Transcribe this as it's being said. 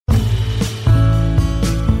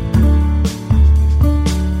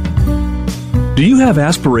Do you have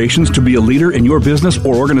aspirations to be a leader in your business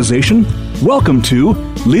or organization? Welcome to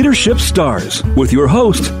Leadership Stars with your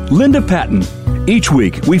host, Linda Patton. Each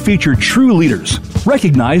week, we feature true leaders,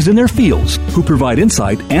 recognized in their fields, who provide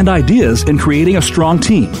insight and ideas in creating a strong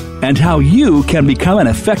team and how you can become an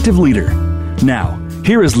effective leader. Now,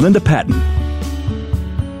 here is Linda Patton.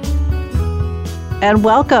 And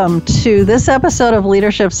welcome to this episode of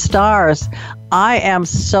Leadership Stars. I am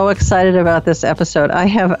so excited about this episode. I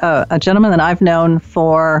have a gentleman that I've known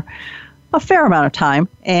for a fair amount of time.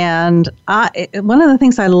 And one of the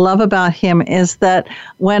things I love about him is that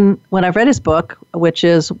when I've read his book, which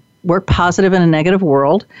is Work Positive in a Negative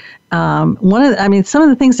World, some of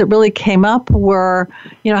the things that really came up were,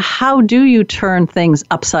 how do you turn things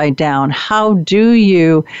upside down? How do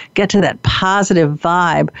you get to that positive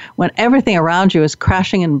vibe when everything around you is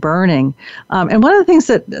crashing and burning? And one of the things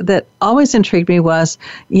that always intrigued me was,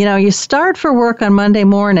 you start for work on Monday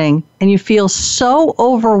morning and you feel so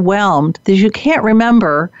overwhelmed that you can't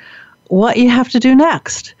remember what you have to do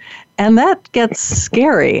next. And that gets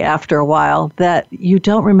scary after a while, that you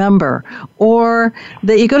don't remember, or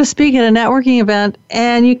that you go to speak at a networking event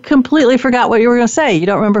and you completely forgot what you were going to say. You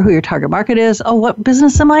don't remember who your target market is. Oh, what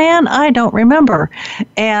business am I in? I don't remember.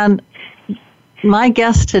 And my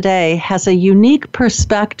guest today has a unique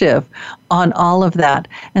perspective on all of that.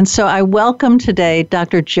 And so I welcome today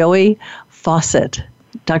Dr. Joey Fawcett.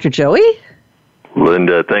 Dr. Joey?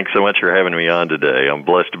 Linda, thanks so much for having me on today. I'm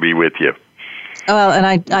blessed to be with you. Well,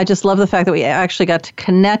 and I just love the fact that we actually got to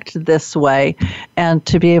connect this way and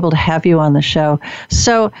to be able to have you on the show.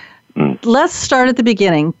 So let's start at the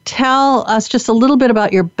beginning. Tell us just a little bit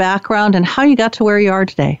about your background and how you got to where you are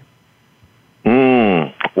today.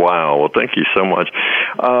 Wow. Well, thank you so much.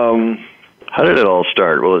 How did it all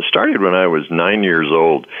start? Well, it started when I was 9 years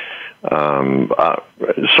old.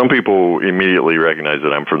 Some people immediately recognize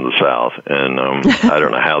that I'm from the South, and I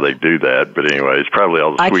don't know how they do that, but anyway, it's probably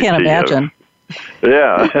all the sweet tea. I can't imagine.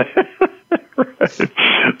 Yeah. Right.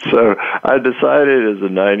 So I decided as a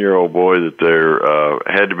 9-year-old boy that there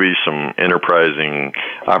had to be some enterprising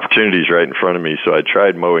opportunities right in front of me, so I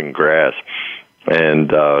tried mowing grass and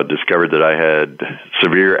discovered that I had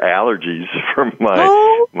severe allergies from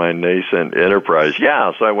my nascent enterprise.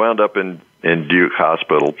 Yeah, so I wound up in Duke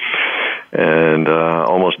Hospital and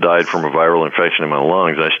almost died from a viral infection in my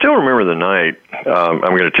lungs. I still remember the night. I'm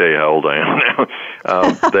going to tell you how old I am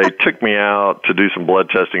now. They took me out to do some blood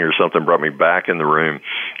testing or something, brought me back in the room,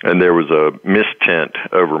 and there was a mist tent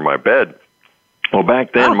over my bed. Well,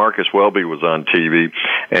 back then, Marcus Welby was on TV,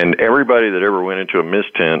 and everybody that ever went into a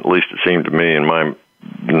mist tent, at least it seemed to me in my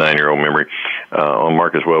 9-year-old memory, on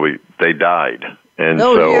Marcus Welby, they died. And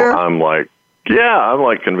dear. I'm like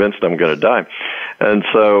convinced I'm going to die. And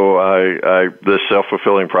so this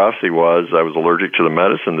self-fulfilling prophecy was I was allergic to the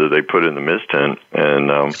medicine that they put in the mist tent.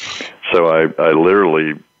 And so I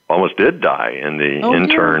literally almost did die, and the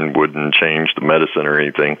intern wouldn't change the medicine or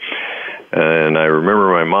anything. And I remember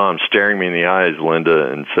my mom staring me in the eyes,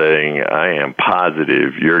 Linda, and saying, I am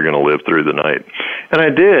positive you're going to live through the night. And I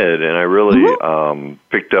did, and I really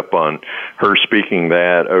picked up on her speaking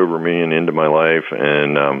that over me and into my life.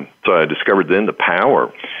 And so I discovered then the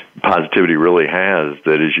power positivity really has,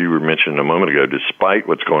 that as you were mentioning a moment ago, despite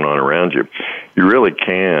what's going on around you, you really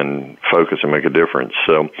can focus and make a difference.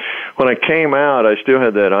 So when I came out, I still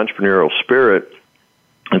had that entrepreneurial spirit.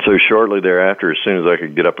 And so shortly thereafter, as soon as I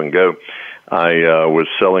could get up and go, I was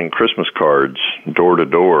selling Christmas cards door to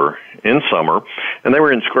door in summer. And they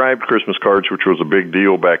were inscribed Christmas cards, which was a big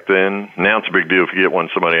deal back then. Now it's a big deal if you get one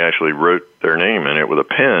somebody actually wrote their name in it with a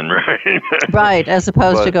pen, right? Right, as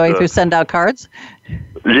opposed to going through send-out cards.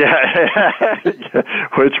 Yeah,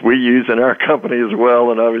 which we use in our company as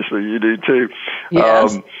well, and obviously you do too.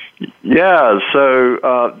 Yes.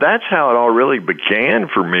 So that's how it all really began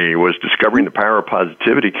for me, was discovering the power of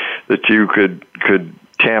positivity, that you could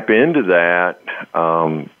tap into that,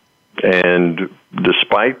 and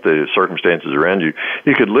despite the circumstances around you,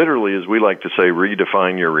 you could literally, as we like to say,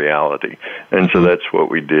 redefine your reality. And so that's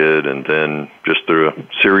what we did, and then just through a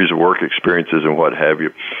series of work experiences and what have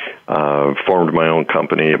you, formed my own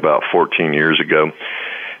company about 14 years ago.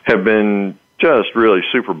 Have been just really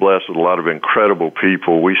super blessed with a lot of incredible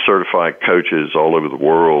people. We certify coaches all over the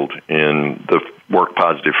world in the Work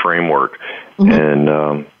Positive framework, and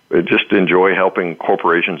I just enjoy helping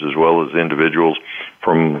corporations as well as individuals,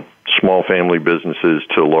 from small family businesses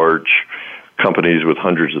to large companies with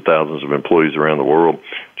hundreds of thousands of employees around the world,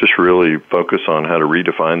 just really focus on how to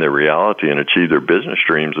redefine their reality and achieve their business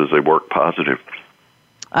dreams as they work positive.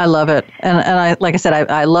 I love it. And I, like I said,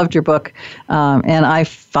 I loved your book, and I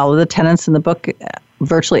follow the tenets in the book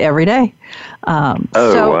virtually every day.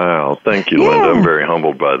 Wow. Thank you, Linda. I'm very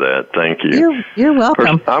humbled by that. Thank you. You're welcome.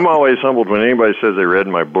 Of course, I'm always humbled when anybody says they read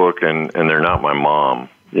my book and they're not my mom,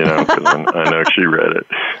 because I know she read it.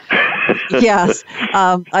 Yes.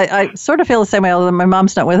 I sort of feel the same way, although my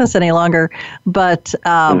mom's not with us any longer. But,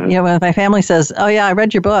 when my family says, oh, yeah, I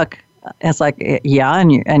read your book, it's like, yeah,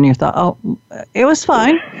 and you thought, oh, it was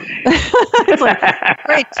fine. It's like,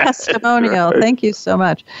 great testimonial. Thank you so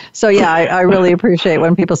much. So, yeah, I really appreciate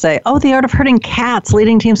when people say, oh, The Art of Herding Cats,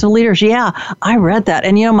 Leading Teams of Leaders. Yeah, I read that.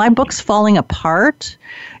 And, my book's falling apart.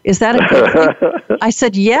 Is that a good thing? I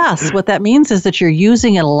said, yes. What that means is that you're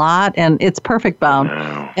using it a lot, and it's perfect bound.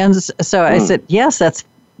 And so I said, yes,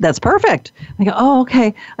 that's perfect. I go, oh,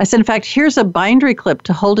 okay. I said, in fact, here's a bindery clip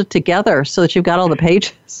to hold it together so that you've got all the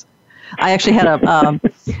pages. I actually had a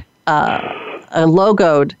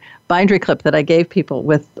logoed bindery clip that I gave people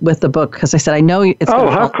with the book because I said, I know it's going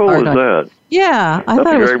to how cool is that? Yeah. That's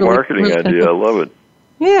a great marketing idea. I love it.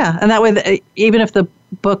 Yeah. And that way, even if the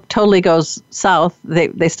book totally goes south,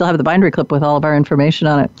 they still have the bindery clip with all of our information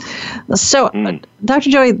on it. So, Dr.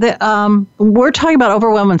 Joey, we're talking about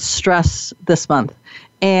overwhelm and stress this month.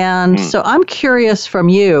 And so I'm curious from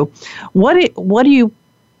you, what do you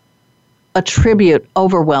attribute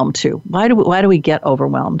overwhelm to? Why do we get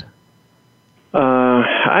overwhelmed?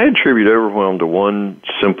 I attribute overwhelm to one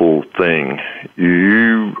simple thing.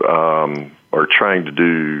 You are trying to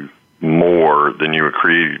do more than you were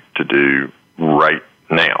created to do right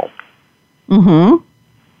now.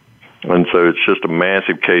 Mm-hmm. And so it's just a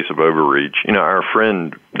massive case of overreach. Our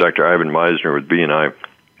friend, Dr. Ivan Misner with BNI,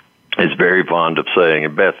 is very fond of saying,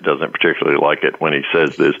 and Beth doesn't particularly like it when he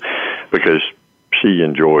says this because she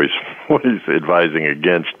enjoys what he's advising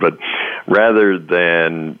against, but rather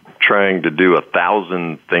than trying to do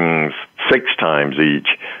 1,000 things 6 times each,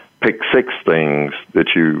 pick 6 things that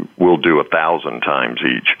you will do 1,000 times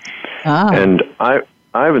each. And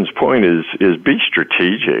Ivan's point is be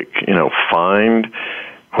strategic. Find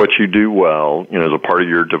what you do well, as a part of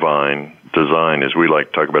your divine design, as we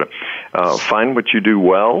like to talk about it. Find what you do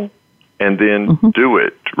well, and then do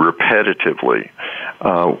it repetitively.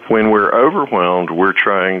 When we're overwhelmed, we're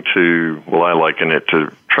trying to, I liken it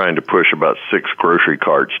to trying to push about 6 grocery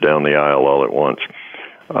carts down the aisle all at once.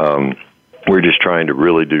 We're just trying to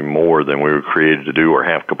really do more than we were created to do or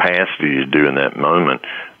have capacity to do in that moment,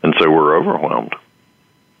 and so we're overwhelmed.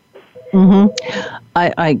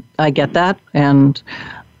 I get that, and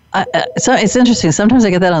so it's interesting. Sometimes I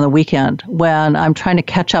get that on the weekend when I'm trying to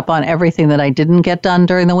catch up on everything that I didn't get done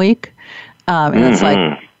during the week, and it's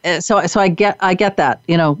like, so I get that,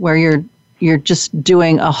 where you're just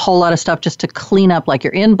doing a whole lot of stuff just to clean up like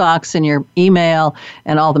your inbox and your email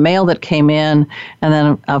and all the mail that came in, and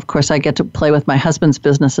then of course I get to play with my husband's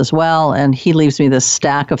business as well, and he leaves me this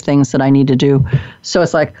stack of things that I need to do. So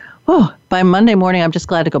it's like, oh, by Monday morning I'm just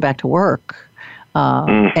glad to go back to work.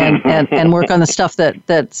 And work on the stuff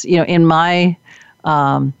that's in my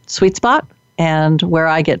sweet spot and where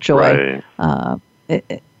I get joy. Right.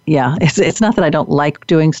 It's not that I don't like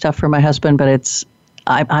doing stuff for my husband, but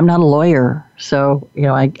I'm not a lawyer, so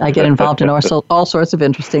I get involved in all sorts of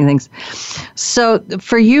interesting things. So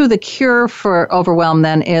for you, the cure for overwhelm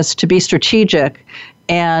then is to be strategic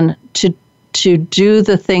and to do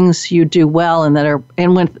the things you do well and that are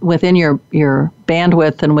within your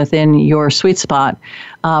bandwidth and within your sweet spot,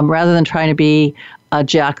 rather than trying to be a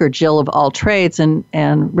Jack or Jill of all trades and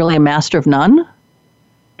really a master of none.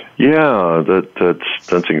 Yeah,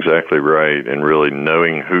 that's exactly right. And really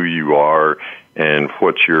knowing who you are and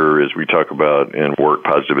what's your, as we talk about in Work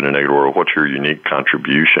Positive in a Negative World, what's your unique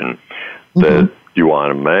contribution that you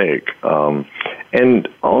want to make. And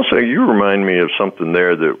also, you remind me of something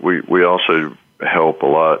there that we also help a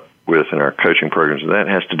lot with in our coaching programs, and that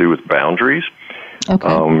has to do with boundaries.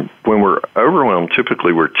 Okay. When we're overwhelmed,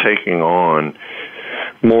 typically we're taking on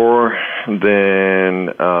more than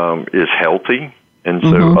is healthy, and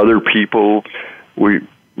so other people, we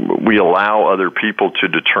allow other people to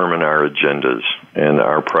determine our agendas and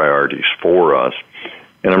our priorities for us.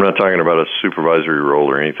 And I'm not talking about a supervisory role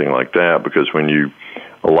or anything like that, because when you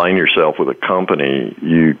align yourself with a company,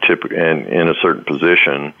 and in a certain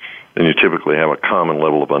position, then you typically have a common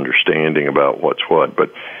level of understanding about what's what.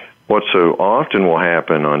 But what so often will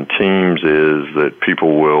happen on teams is that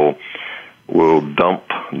people will dump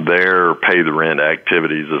their pay the rent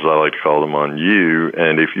activities, as I like to call them, on you,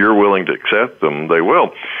 and if you're willing to accept them, they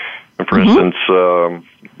will. And for instance,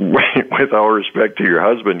 with all respect to your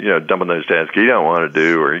husband, dumping those tasks he don't want to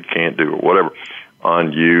do or he can't do or whatever.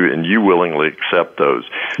 on you, and you willingly accept those.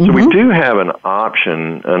 So we do have an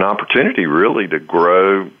opportunity really to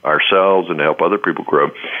grow ourselves and to help other people grow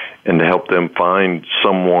and to help them find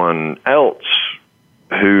someone else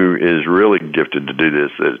who is really gifted to do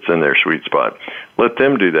this, that's in their sweet spot. Let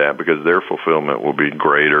them do that because their fulfillment will be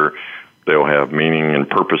greater. They'll have meaning and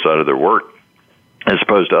purpose out of their work, as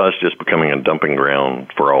opposed to us just becoming a dumping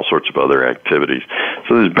ground for all sorts of other activities.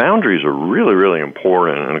 So those boundaries are really, really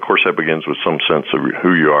important. And, of course, that begins with some sense of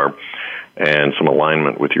who you are and some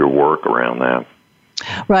alignment with your work around that.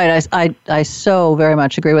 Right. I so very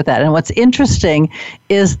much agree with that. And what's interesting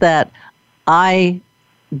is that I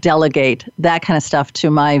delegate that kind of stuff to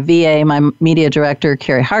my VA, my media director,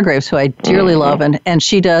 Carrie Hargraves, who I dearly love. And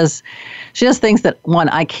she does things that, one,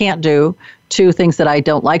 I can't do, two, things that I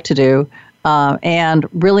don't like to do, and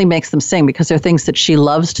really makes them sing because they're things that she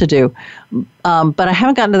loves to do. But I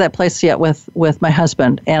haven't gotten to that place yet with my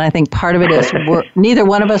husband. And I think part of it is neither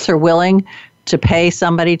one of us are willing to pay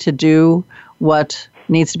somebody to do what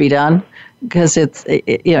needs to be done because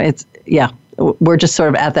we're just sort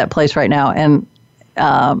of at that place right now. And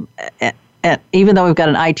even though we've got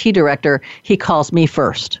an IT director, he calls me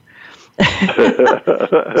first. So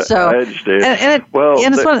I understand.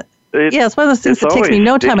 It's one of those things that takes me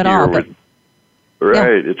no time at all. But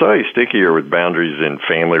right. Yeah. It's always stickier with boundaries in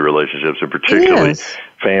family relationships, and particularly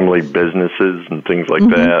family businesses and things like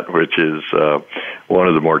that, which is one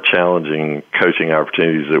of the more challenging coaching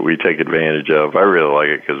opportunities that we take advantage of. I really like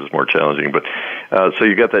it because it's more challenging. But so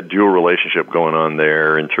you got that dual relationship going on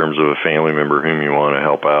there in terms of a family member whom you want to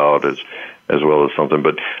help out as well as something.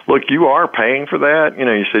 But look, you are paying for that. You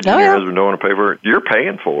know, you said your husband don't want to pay for it. You're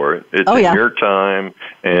paying for it. It's in your time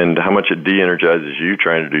and how much it de-energizes you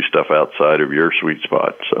trying to do stuff outside of your sweet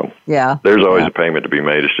spot. So there's always a payment to be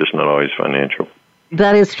made. It's just not always financial.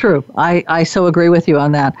 That is true. I so agree with you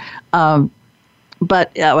on that.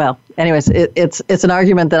 But anyways, it's an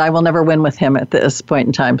argument that I will never win with him at this point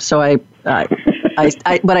in time. So what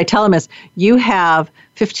I tell him is, you have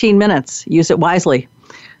 15 minutes. Use it wisely.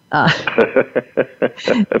 And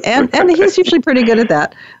he's usually pretty good at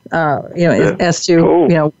that. As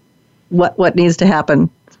to what needs to happen.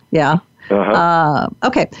 Yeah.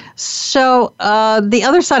 Okay. So the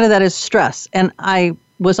other side of that is stress, and I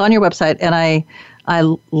was on your website, and I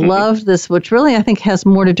loved this, which really I think has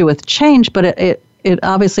more to do with change, but it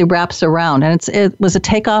obviously wraps around, and it was a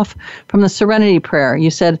takeoff from the Serenity Prayer.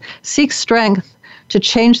 You said, seek strength to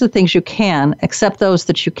change the things you can, accept those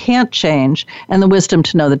that you can't change, and the wisdom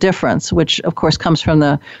to know the difference, which, of course, comes from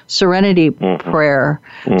the Serenity Prayer.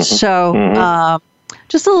 So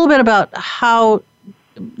just a little bit about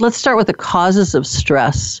let's start with the causes of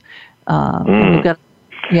stress. We've got,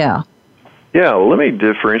 Yeah, well, let me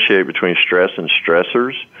differentiate between stress and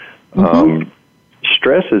stressors.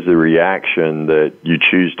 Stress is the reaction that you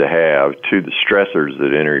choose to have to the stressors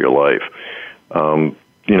that enter your life. Of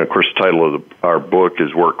course, the title of our book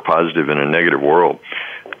is Work Positive in a Negative World.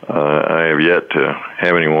 I have yet to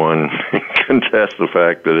have anyone contest the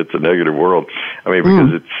fact that it's a negative world. I mean,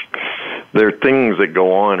 because there are things that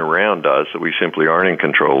go on around us that we simply aren't in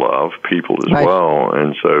control of, people as well.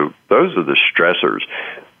 And so those are the stressors.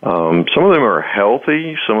 Some of them are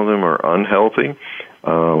healthy, some of them are unhealthy.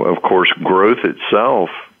 Of course, growth itself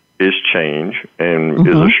is change and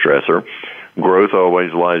is a stressor. Growth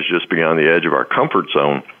always lies just beyond the edge of our comfort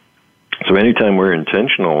zone. So anytime we're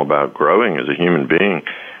intentional about growing as a human being,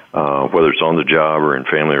 whether it's on the job or in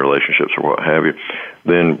family relationships or what have you,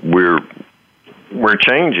 then we're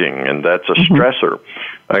changing, and that's a stressor.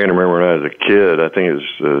 I can remember when I was a kid, I think it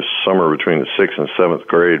was the summer between the 6th and 7th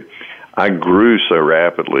grade, I grew so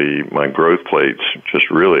rapidly, my growth plates just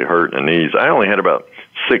really hurt in the knees. I only had about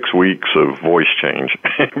 6 weeks of voice change,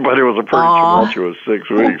 but it was a pretty tumultuous 6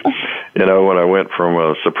 weeks. When I went from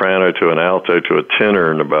a soprano to an alto to a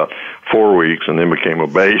tenor in about 4 weeks, and then became a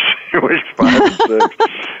bass in weeks 5 and 6.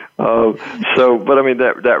 But I mean,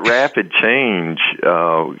 that rapid change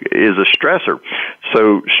is a stressor.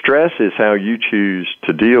 So stress is how you choose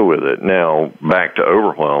to deal with it. Now, back to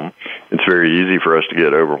overwhelm. It's very easy for us to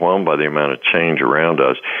get overwhelmed by the amount of change around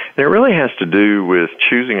us. And it really has to do with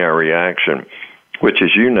choosing our reaction, which,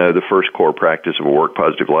 as you know, the first core practice of a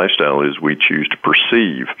work-positive lifestyle is we choose to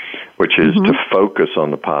perceive, which is to focus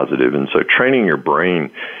on the positive. And so training your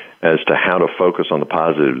brain as to how to focus on the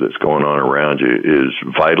positive that's going on around you is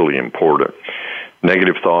vitally important.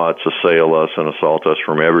 Negative thoughts assail us and assault us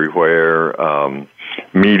from everywhere.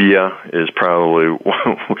 Media is probably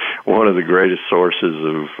one of the greatest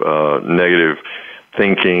sources of negative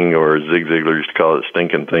thinking, or Zig Ziglar used to call it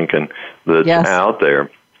stinking thinking, that's out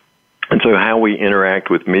there. And so how we interact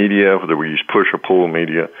with media, whether we use push or pull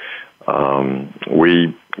media,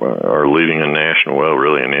 We are leading an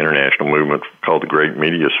international movement called the Great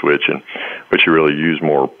Media Switch, in which you really use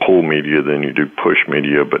more pull media than you do push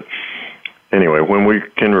media. But anyway, when we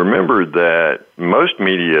can remember that most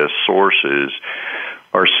media sources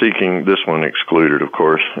are seeking, this one excluded, of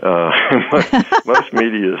course, most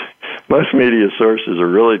media sources are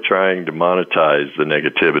really trying to monetize the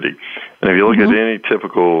negativity. And if you look at any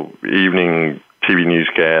typical evening TV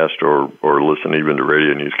newscast or listen even to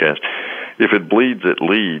radio newscast, if it bleeds, it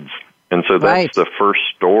leads. And so that's the first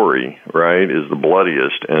story, right, is the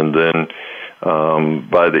bloodiest. And then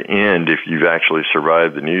by the end, if you've actually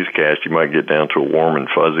survived the newscast, you might get down to a warm and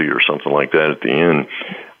fuzzy or something like that at the end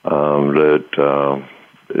that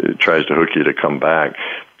it tries to hook you to come back.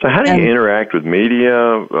 So how do you interact with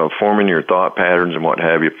media, forming your thought patterns and what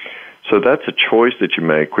have you? So that's a choice that you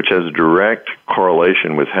make, which has a direct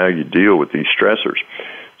correlation with how you deal with these stressors.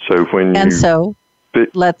 So when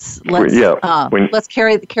let's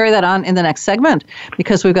carry that on in the next segment,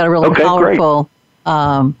 because we've got a really powerful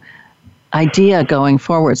idea going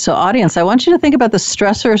forward. So audience, I want you to think about the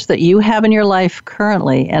stressors that you have in your life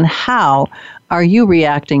currently, and how are you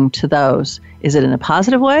reacting to those? Is it in a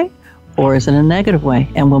positive way or is it in a negative way?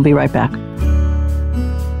 And we'll be right back.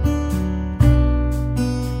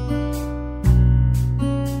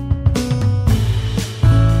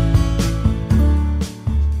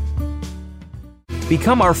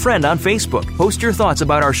 Become our friend on Facebook. Post your thoughts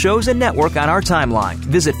about our shows and network on our timeline.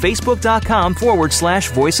 Visit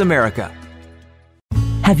Facebook.com/Voice America.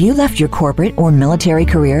 Have you left your corporate or military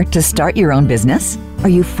career to start your own business? Are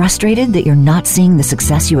you frustrated that you're not seeing the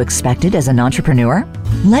success you expected as an entrepreneur?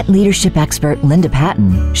 Let leadership expert Linda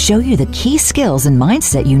Patton show you the key skills and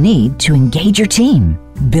mindset you need to engage your team,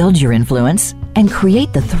 build your influence, and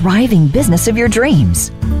create the thriving business of your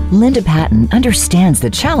dreams. Linda Patton understands the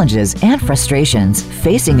challenges and frustrations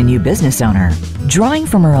facing a new business owner, drawing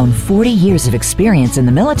from her own 40 years of experience in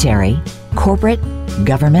the military, corporate,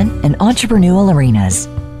 government, and entrepreneurial arenas.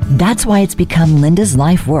 That's why it's become Linda's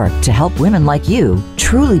life work to help women like you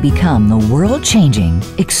truly become the world-changing,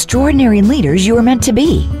 extraordinary leaders you are meant to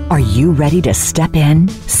be. Are you ready to step in,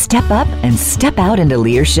 step up, and step out into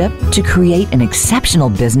leadership to create an exceptional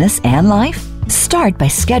business and life? Start by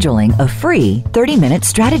scheduling a free 30-minute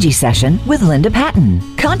strategy session with Linda Patton.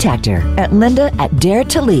 Contact her at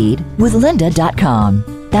linda@daretoleadwithlinda.com.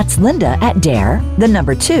 That's Linda at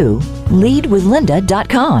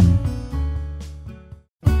leadwithlinda.com.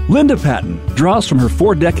 Linda Patton draws from her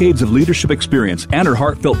 4 decades of leadership experience and her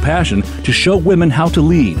heartfelt passion to show women how to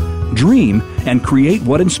lead, dream, and create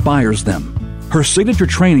what inspires them. Her signature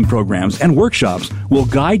training programs and workshops will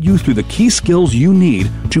guide you through the key skills you need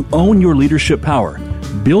to own your leadership power,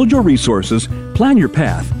 build your resources, plan your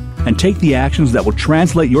path, and take the actions that will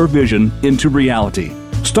translate your vision into reality.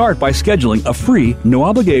 Start by scheduling a free,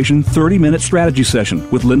 no-obligation 30-minute strategy session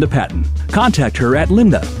with Linda Patton. Contact her at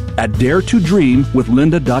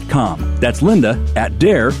linda@daretodreamwithlinda.com. That's Linda at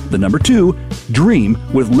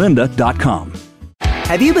dreamwithlinda.com.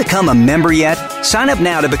 Have you become a member yet? Sign up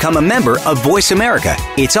now to become a member of Voice America.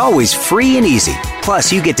 It's always free and easy.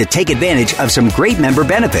 Plus, you get to take advantage of some great member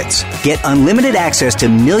benefits. Get unlimited access to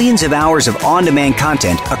millions of hours of on-demand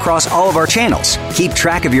content across all of our channels. Keep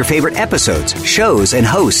track of your favorite episodes, shows, and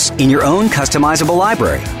hosts in your own customizable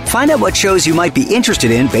library. Find out what shows you might be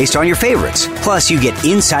interested in based on your favorites. Plus, you get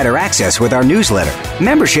insider access with our newsletter.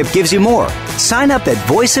 Membership gives you more. Sign up at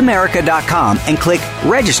voiceamerica.com and click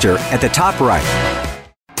register at the top right.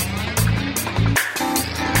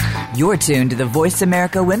 You're tuned to the Voice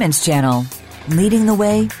America Women's Channel, leading the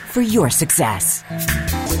way for your success.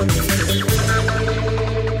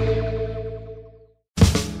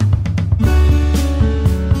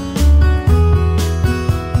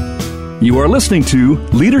 You are listening to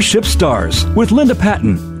Leadership Stars with Linda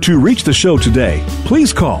Patton. To reach the show today,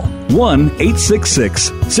 please call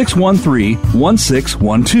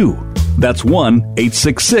 1-866-613-1612. That's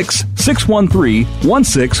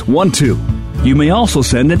 1-866-613-1612. You may also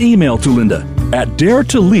send an email to Linda at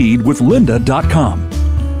daretoleadwithlinda.com.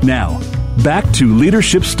 Now, back to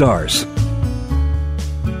Leadership Stars.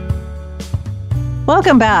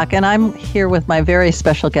 Welcome back, and I'm here with my very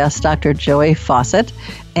special guest, Dr. Joey Fawcett,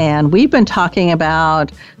 and we've been talking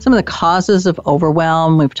about some of the causes of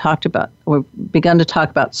overwhelm. We've begun to talk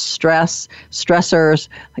about stress, stressors,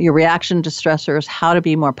 your reaction to stressors, how to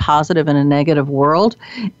be more positive in a negative world.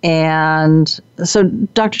 And so,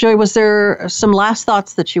 Dr. Joey, was there some last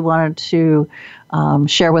thoughts that you wanted to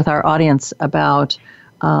share with our audience about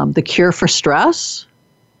the cure for stress?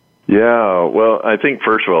 Yeah, well, I think,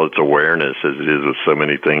 first of all, it's awareness, as it is with so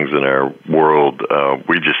many things in our world.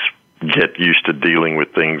 We just get used to dealing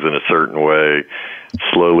with things in a certain way,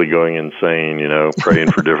 slowly going insane,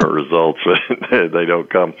 praying for different results, but they don't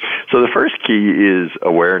come. So the first key is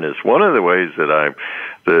awareness. One of the ways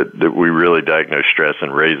that we really diagnose stress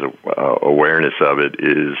and raise awareness of it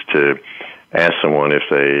is to ask someone if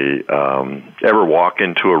they ever walk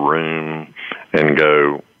into a room and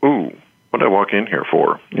go, ooh, what did I walk in here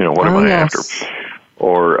for? What am I after?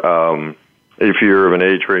 Or if you're of an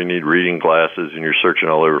age where you need reading glasses and you're searching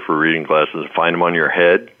all over for reading glasses, find them on your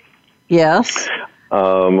head. Yes.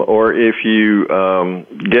 Or if you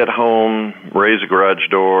get home, raise a garage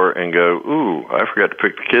door, and go, ooh, I forgot to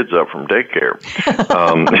pick the kids up from daycare.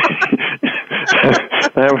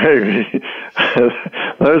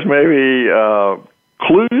 Those may be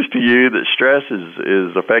clues to you that stress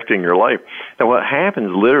is affecting your life. And what happens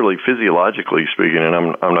literally physiologically speaking, and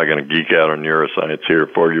I'm not going to geek out on neuroscience here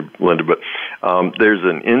for you, Linda, but there's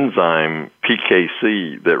an enzyme,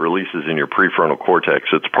 PKC, that releases in your prefrontal cortex.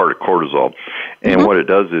 It's part of cortisol. And what it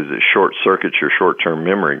does is it short-circuits your short-term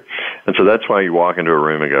memory. And so that's why you walk into a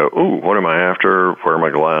room and go, ooh, what am I after? Where are my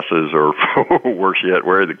glasses? Or worse yet,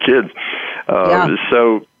 where are the kids?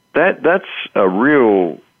 So that's a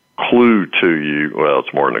real clue to you. Well,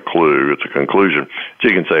 it's more than a clue, it's a conclusion. So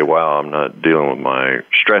you can say, wow, I'm not dealing with my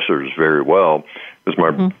stressors very well because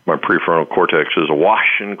my prefrontal cortex is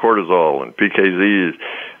awash in cortisol and PKZ is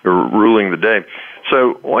ruling the day.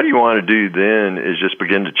 So what you want to do then is just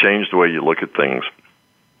begin to change the way you look at things.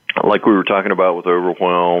 Like we were talking about with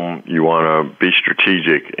overwhelm, you want to be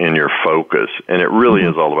strategic in your focus, and it really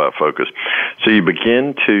is all about focus. So you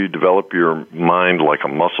begin to develop your mind like a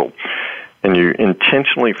muscle, and you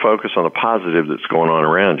intentionally focus on the positive that's going on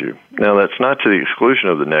around you. Now, that's not to the exclusion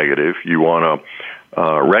of the negative. You want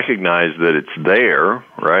to recognize that it's there,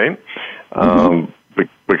 right?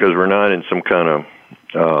 Because we're not in some kind of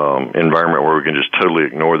environment where we can just totally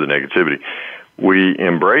ignore the negativity. We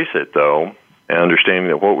embrace it, though, and understanding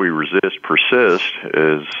that what we resist persists,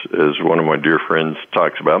 as one of my dear friends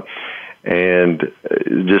talks about. And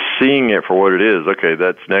just seeing it for what it is, okay,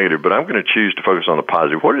 that's negative, but I'm going to choose to focus on the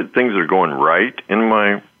positive. What are the things that are going right in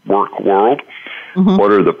my work world?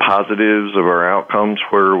 What are the positives of our outcomes?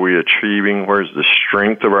 Where are we achieving? Where's the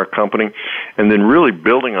strength of our company? And then really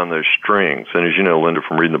building on those strengths. And as you know, Linda,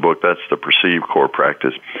 from reading the book, that's the perceive core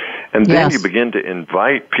practice. And then you begin to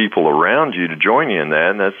invite people around you to join you in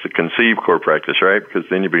that, and that's the conceive core practice, right? Because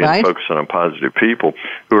then you begin to focus on positive people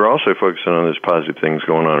who are also focusing on those positive things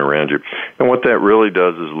going on around you. And what that really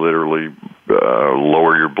does is literally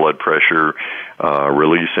lower your blood pressure,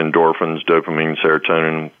 release endorphins, dopamine,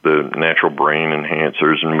 serotonin, the natural brain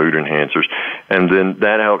enhancers and mood enhancers. And then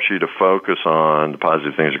that helps you to focus on the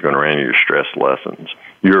positive things that are going around you, your stress lessens,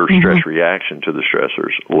 your stress reaction to the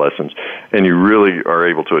stressors lessens, and you really are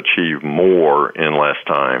able to achieve more in less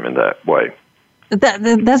time in that way.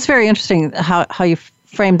 That's very interesting how you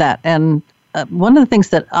frame that. And one of the things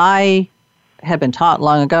that I had been taught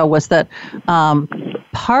long ago was that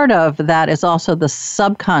part of that is also the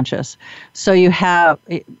subconscious. So you have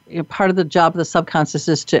part of the job of the subconscious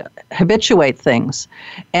is to habituate things.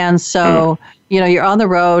 And so, you're on the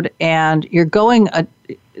road and you're going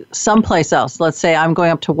someplace else. Let's say I'm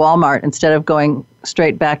going up to Walmart instead of going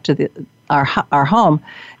straight back to our home.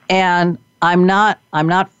 And I'm not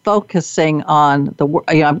focusing on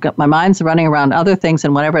I've got my mind's running around other things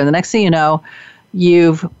and whatever. And the next thing you know,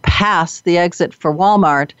 you've passed the exit for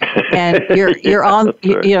Walmart, and you're on.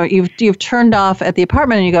 You've turned off at the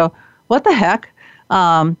apartment, and you go, "What the heck?"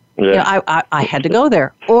 I had to go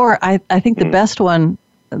there. Or I think the best one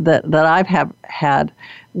that I've had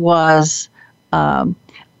was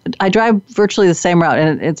I drive virtually the same route,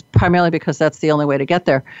 and it's primarily because that's the only way to get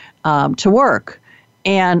there to work.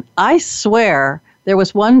 And I swear there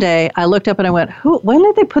was one day I looked up and I went, when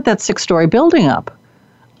did they put that 6-story building up?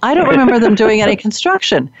 I don't remember them doing any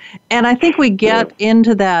construction. And I think we get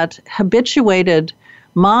into that habituated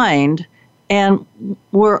mind, and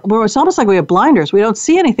it's almost like we have blinders. We don't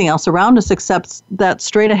see anything else around us except that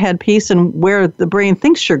straight ahead piece and where the brain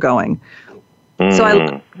thinks you're going. That's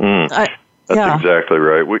exactly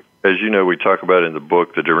right. As you know, we talk about in the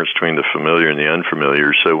book the difference between the familiar and the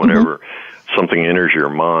unfamiliar. So whenever something enters your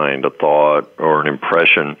mind, a thought or an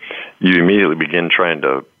impression, you immediately begin trying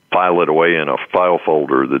to file it away in a file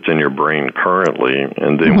folder that's in your brain currently,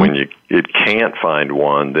 and then when it can't find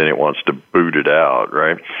one, then it wants to boot it out,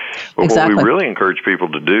 right? But what we really encourage people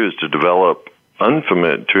to do is to develop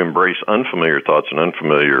to embrace unfamiliar thoughts and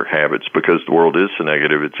unfamiliar habits, because the world is so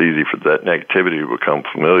negative, it's easy for that negativity to become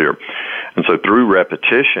familiar. And so through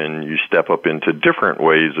repetition, you step up into different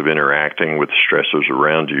ways of interacting with stressors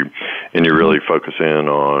around you, and you really focus in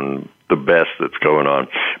on the best that's going on.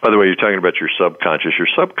 By the way, you're talking about your subconscious. Your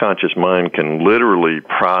subconscious mind can literally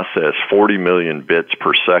process 40 million bits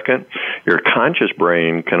per second. Your conscious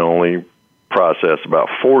brain can only process about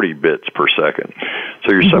 40 bits per second.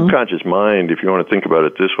 So your subconscious mind, if you want to think about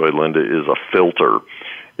it this way, Linda, is a filter.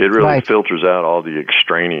 It really filters out all the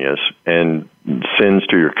extraneous and sends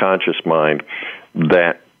to your conscious mind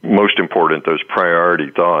that most important, those priority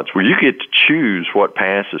thoughts. Well, you get to choose what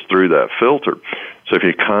passes through that filter. So if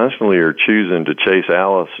you constantly are choosing to chase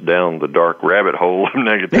Alice down the dark rabbit hole of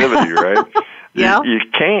negativity, right? You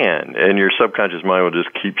can, and your subconscious mind will just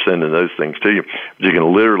keep sending those things to you. But you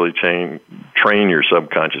can literally train your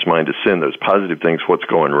subconscious mind to send those positive things, what's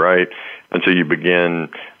going right, until you begin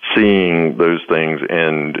seeing those things,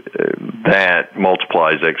 and that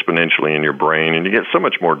multiplies exponentially in your brain, and you get so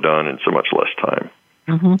much more done in so much less time.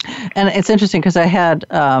 And it's interesting because I had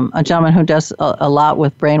a gentleman who does a lot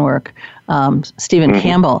with brain work, Stephen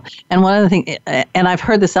Campbell. And one of the things, and I've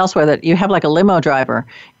heard this elsewhere, that you have like a limo driver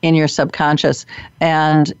in your subconscious,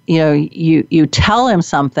 and you tell him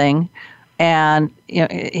something, and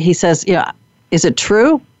he says, is it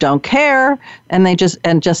true? Don't care, and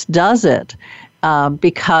just does it.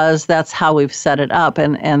 Because that's how we've set it up,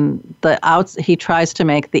 and he tries to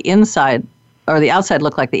make the inside or the outside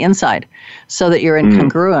look like the inside, so that you're in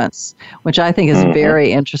congruence, which I think is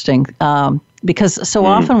very interesting. Because so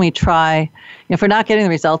often we try, if we're not getting the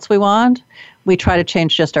results we want, we try to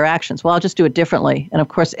change just our actions. Well, I'll just do it differently. And of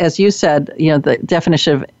course, as you said, the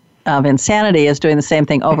definition of insanity is doing the same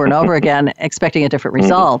thing over and over again, expecting a different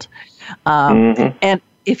result. And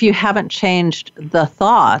if you haven't changed the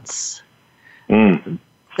thoughts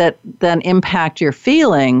that then impact your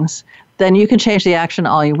feelings, then you can change the action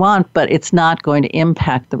all you want, but it's not going to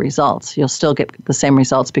impact the results. You'll still get the same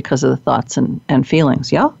results because of the thoughts and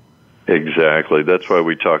feelings, yeah? Exactly. That's why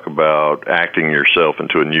we talk about acting yourself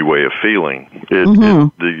into a new way of feeling.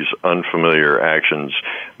 These unfamiliar actions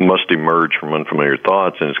must emerge from unfamiliar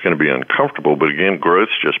thoughts, and it's going to be uncomfortable. But again,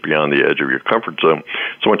 growth's just beyond the edge of your comfort zone.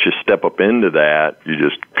 So once you step up into that, you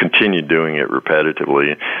just continue doing it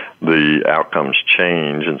repetitively. The outcomes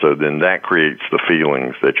change, and so then that creates the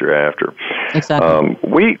feelings that you're after.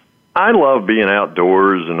 Exactly. I love being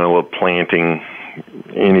outdoors, and I love planting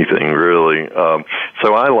anything, really.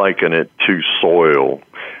 So I liken it to soil.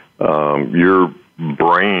 Your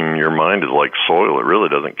brain, your mind is like soil. It really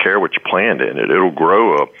doesn't care what you plant in it. It'll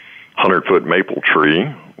grow a 100-foot maple tree,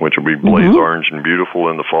 which will be blaze orange and beautiful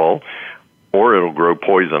in the fall, or it'll grow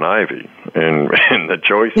poison ivy, and the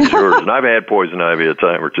choice is yours. And I've had poison ivy a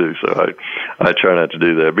time or two, so I try not to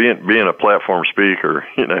do that. Being a platform speaker,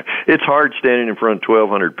 it's hard standing in front of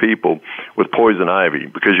 1,200 people with poison ivy,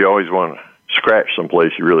 because you always want to scratch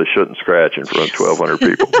someplace you really shouldn't scratch in front of 1,200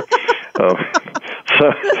 people.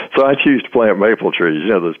 So I choose to plant maple trees.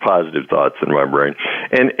 Those positive thoughts in my brain.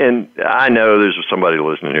 And I know there's somebody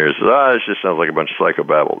listening here who says, this just sounds like a bunch of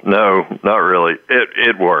psychobabble. No, not really.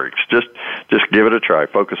 It works. Just give it a try.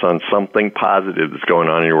 Focus on something positive that's going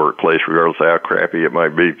on in your workplace, regardless of how crappy it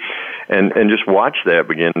might be. And just watch that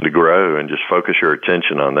begin to grow, and just focus your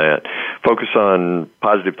attention on that. Focus on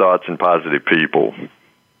positive thoughts and positive people.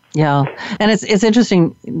 Yeah, and it's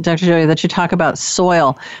interesting, Dr. Joey, that you talk about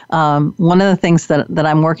soil. One of the things that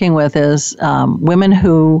I'm working with is women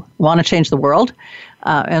who want to change the world.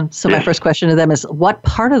 And so my first question to them is, what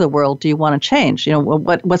part of the world do you want to change?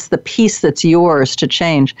 What's the piece that's yours to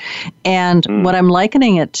change? And what I'm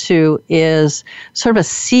likening it to is sort of a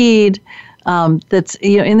seed that's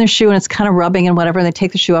in their shoe, and it's kind of rubbing and whatever, and they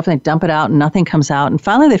take the shoe off and they dump it out and nothing comes out, and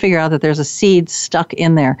finally they figure out that there's a seed stuck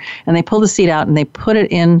in there, and they pull the seed out and they put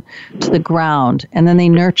it in to the ground, and then they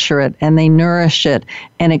nurture it and they nourish it,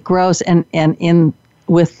 and it grows, and in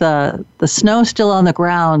with the snow still on the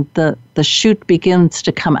ground, the shoot begins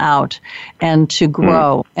to come out and to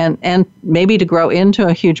grow, and maybe to grow into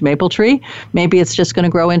a huge maple tree. Maybe it's just going to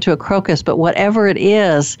grow into a crocus, but whatever it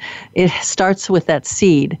is, it starts with that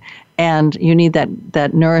seed. And you need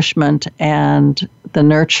that nourishment and the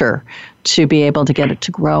nurture to be able to get it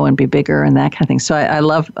to grow and be bigger and that kind of thing. So I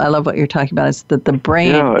love what you're talking about. Is that the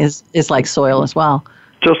brain is like soil as well.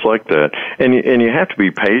 Just like that, and you have to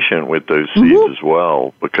be patient with those seeds as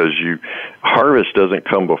well, because harvest doesn't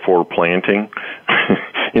come before planting.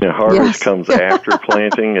 Harvest comes after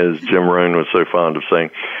planting, as Jim Rohn was so fond of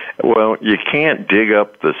saying. Well, you can't dig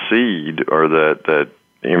up the seed or that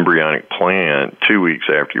embryonic plant 2 weeks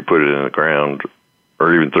after you put it in the ground,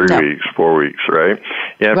 or even 3 weeks, 4 weeks, right?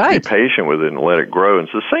 You have to be patient with it and let it grow. And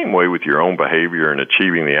it's the same way with your own behavior and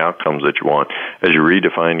achieving the outcomes that you want. As you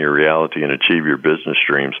redefine your reality and achieve your business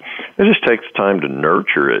dreams, it just takes time to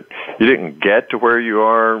nurture it. You didn't get to where you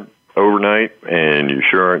are overnight, and you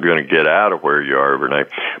sure aren't going to get out of where you are overnight.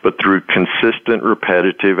 But through consistent,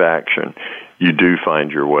 repetitive action, you do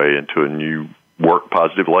find your way into a new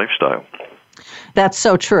work-positive lifestyle. That's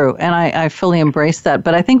so true, and I fully embrace that.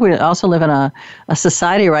 But I think we also live in a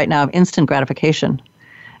society right now of instant gratification.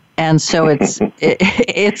 And so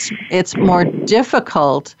it's more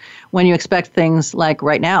difficult when you expect things like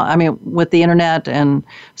right now. I mean, with the internet and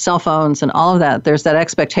cell phones and all of that, there's that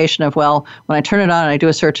expectation of, well, when I turn it on and I do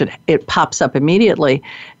a search, it pops up immediately.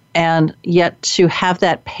 And yet to have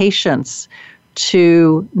that patience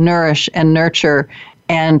to nourish and nurture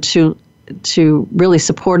and to really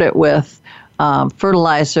support it with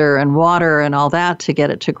fertilizer and water and all that to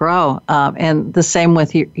get it to grow. And the same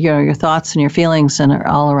with your thoughts and your feelings and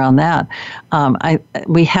all around that.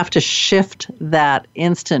 We have to shift that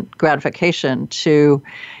instant gratification to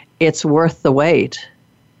it's worth the wait.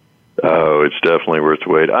 Oh, it's definitely worth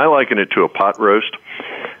the wait. I liken it to a pot roast.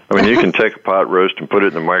 I mean, you can take a pot roast and put it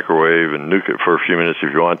in the microwave and nuke it for a few minutes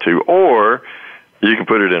if you want to, or you can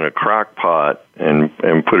put it in a crock pot and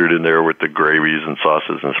put it in there with the gravies and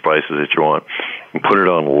sauces and spices that you want, and put it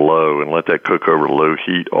on low and let that cook over low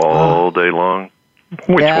heat all day long.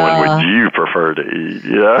 Which one would you prefer to eat?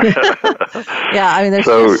 Yeah, yeah. I mean,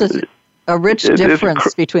 there's just a rich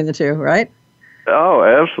difference between the two, right? Oh,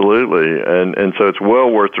 absolutely, and so it's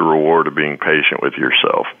well worth the reward of being patient with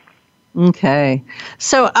yourself. Okay,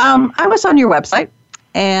 so I was on your website.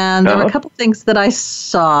 And there were a couple things that I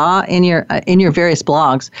saw in your various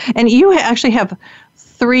blogs. And you actually have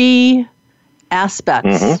 3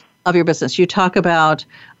 aspects of your business. You talk about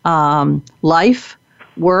life,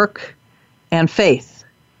 work, and faith.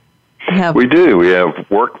 We do. We have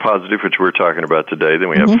work positive, which we're talking about today. Then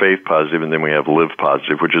we have faith positive, and then we have live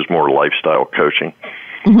positive, which is more lifestyle coaching.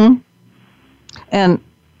 Mm-hmm.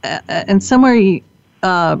 And somewhere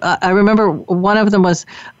I remember one of them was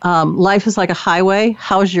life is like a highway.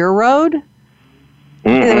 How's your road?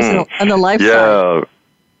 It was on the life side.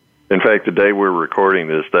 In fact, the day we're recording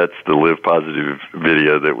this, that's the Live Positive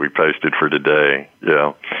video that we posted for today.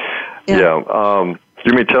 Yeah. Do you want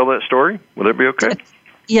me to tell that story? Will that be okay?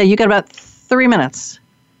 Yeah, you got about 3 minutes.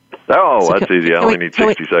 Oh, so that's easy. I only need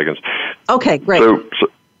 60 seconds. Okay, great.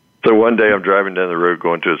 So one day I'm driving down the road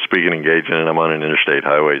going to a speaking engagement, and I'm on an interstate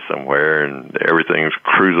highway somewhere, and everything's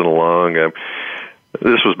cruising along.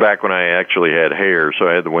 This was back when I actually had hair, so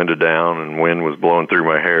I had the window down, and wind was blowing through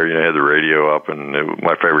my hair. I had the radio up, and it was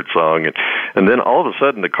my favorite song. And then all of a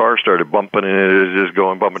sudden, the car started bumping, and it was just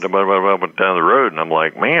going bumping down the road. And I'm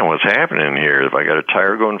like, man, what's happening here? If I got a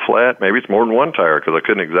tire going flat, maybe it's more than one tire, because I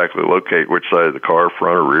couldn't exactly locate which side of the car,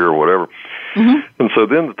 front or rear or whatever. Mm-hmm. And so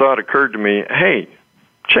then the thought occurred to me, hey,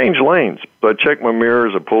 change lanes. So I checked my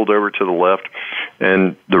mirrors, I pulled over to the left,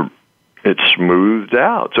 and it smoothed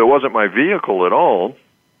out. So it wasn't my vehicle at all.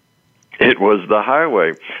 It was the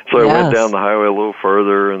highway. So I went down the highway a little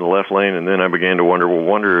further in the left lane, and then I began to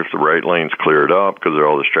wonder if the right lane's cleared up because there's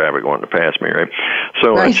all this traffic wanting to pass me, right?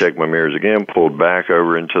 So I checked my mirrors again, pulled back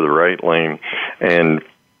over into the right lane, and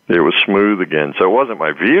it was smooth again. So it wasn't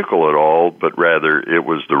my vehicle at all, but rather it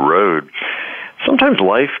was the road. Sometimes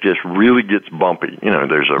life just really gets bumpy.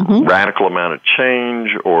 There's a radical amount of change,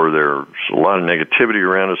 or there's a lot of negativity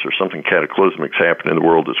around us, or something cataclysmic's happening in the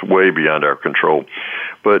world that's way beyond our control.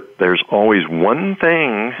 But there's always one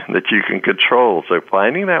thing that you can control. So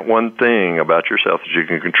finding that one thing about yourself that you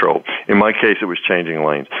can control. In my case, it was changing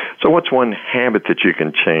lanes. So what's one habit that you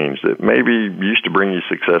can change that maybe used to bring you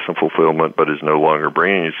success and fulfillment, but is no longer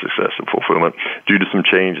bringing you success and fulfillment due to some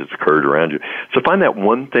change that's occurred around you? So find that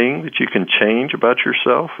one thing that you can change about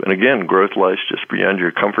yourself. And again, growth lies just beyond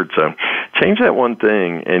your comfort zone. Change that one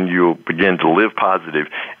thing, and you'll begin to live positive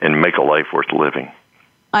and make a life worth living.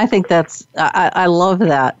 I think I love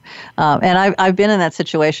that. And I've been in that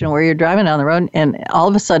situation where you're driving down the road and all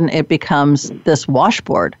of a sudden it becomes this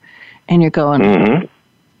washboard and you're going,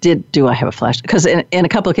 do I have a flash? Because in a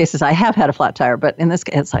couple of cases I have had a flat tire, but in this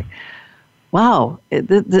case it's like, wow,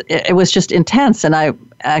 it was just intense. And I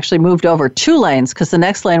actually moved over 2 lanes because the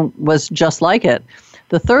next lane was just like it.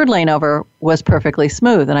 The third lane over was perfectly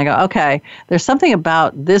smooth. And I go, okay, there's something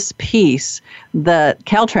about this piece that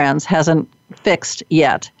Caltrans hasn't fixed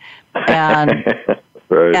yet. And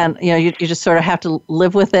right. And you just sort of have to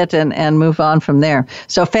live with it and move on from there.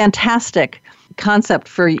 So fantastic concept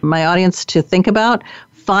for my audience to think about.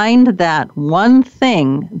 Find that one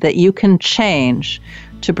thing that you can change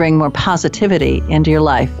to bring more positivity into your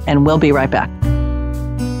life. And we'll be right back.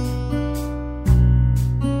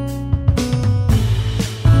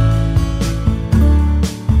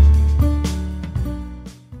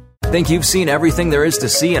 Think you've seen everything there is to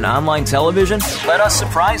see in online television? Let us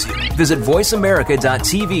surprise you. Visit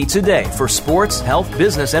voiceamerica.tv today for sports, health,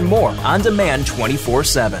 business, and more on demand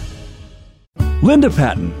 24/7. Linda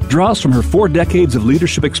Patton draws from her 4 decades of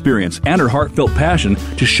leadership experience and her heartfelt passion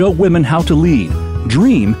to show women how to lead,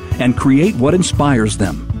 dream, and create what inspires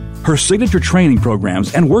them. Her signature training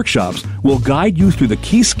programs and workshops will guide you through the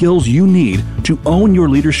key skills you need to own your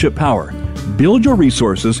leadership power, build your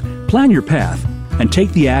resources, plan your path, and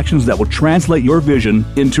take the actions that will translate your vision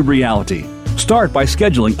into reality. Start by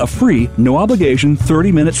scheduling a free, no-obligation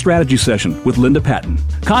 30-minute strategy session with Linda Patton.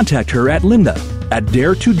 Contact her at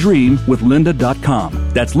linda@daretodreamwithlinda.com.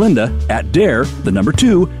 That's Linda at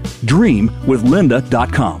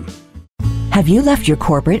dreamwithlinda.com. Have you left your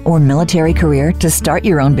corporate or military career to start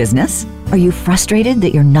your own business? Are you frustrated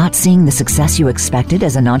that you're not seeing the success you expected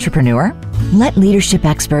as an entrepreneur? Let leadership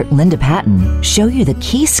expert Linda Patton show you the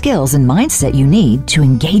key skills and mindset you need to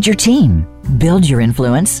engage your team, build your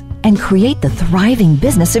influence, and create the thriving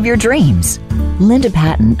business of your dreams. Linda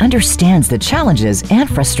Patton understands the challenges and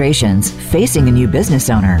frustrations facing a new business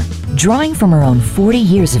owner, drawing from her own 40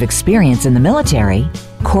 years of experience in the military,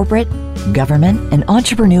 corporate, government, and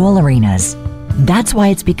entrepreneurial arenas. That's why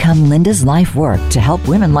it's become Linda's life work to help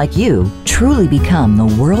women like you truly become the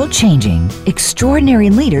world-changing,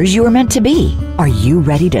 extraordinary leaders you are meant to be. Are you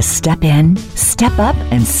ready to step in, step up,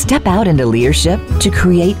 and step out into leadership to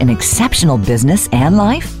create an exceptional business and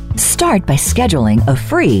life? Start by scheduling a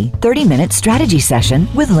free 30-minute strategy session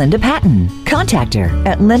with Linda Patton. Contact her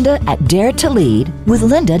at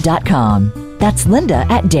linda@daretolleadwithlinda.com. That's Linda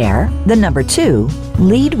at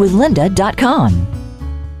leadwithlinda.com.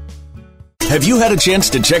 Have you had a chance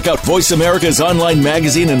to check out Voice America's online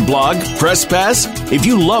magazine and blog, Press Pass? If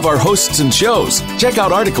you love our hosts and shows, check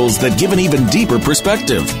out articles that give an even deeper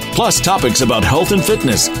perspective. Plus topics about health and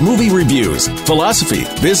fitness, movie reviews, philosophy,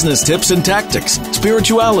 business tips and tactics,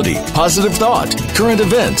 spirituality, positive thought, current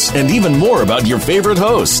events, and even more about your favorite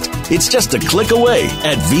host. It's just a click away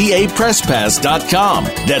at vapresspass.com.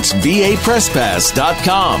 That's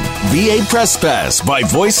vapresspass.com. VA Press Pass by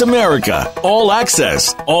Voice America. All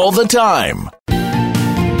access, all the time.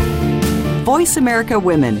 Voice America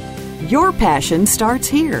Women. Your passion starts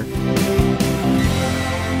here.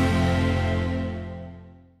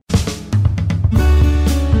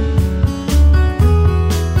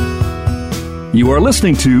 You are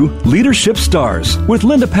listening to Leadership Stars with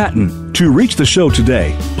Linda Patton. To reach the show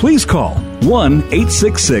today, please call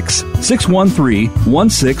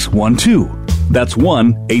 1-866-613-1612. That's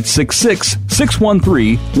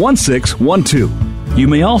 1-866-613-1612. You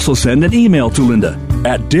may also send an email to Linda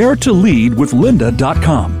at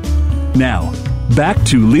daretolleadwithlinda.com. Now, back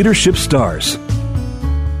to Leadership Stars.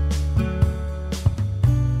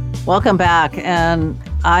 Welcome back, and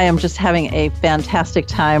I am just having a fantastic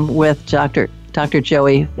time with Dr.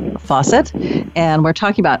 Joey Fawcett, and we're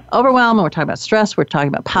talking about overwhelm, and we're talking about stress, we're talking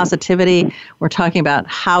about positivity, we're talking about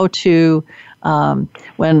how to,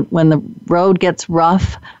 when the road gets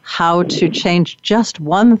rough, how to change just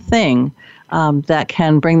one thing that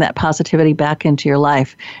can bring that positivity back into your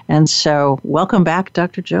life. And so, welcome back,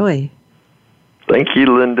 Dr. Joey. Thank you,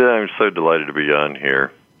 Linda. I'm so delighted to be on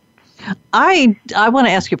here. I want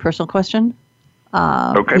to ask you a personal question.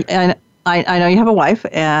 Okay. And I know you have a wife,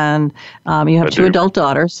 and you have two adult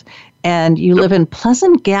daughters, and you live in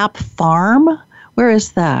Pleasant Gap Farm. Where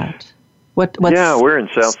is that? Yeah, we're in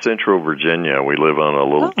South Central Virginia. We live on a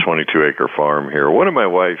little 22-acre farm here. One of my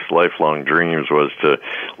wife's lifelong dreams was to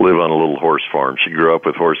live on a little horse farm. She grew up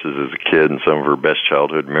with horses as a kid, and some of her best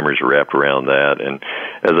childhood memories are wrapped around that. And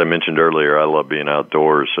as I mentioned earlier, I love being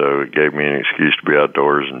outdoors, so it gave me an excuse to be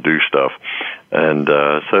outdoors and do stuff. And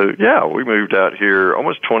we moved out here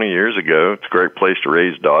almost 20 years ago. It's a great place to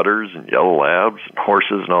raise daughters and yellow labs and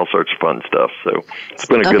horses and all sorts of fun stuff. So it's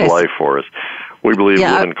been a good life for us. We believe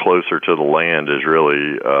living closer to the land has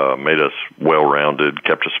really made us well-rounded,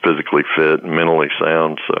 kept us physically fit and mentally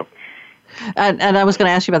sound. So, and I was going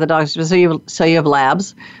to ask you about the dogs. So you have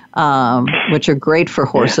labs, which are great for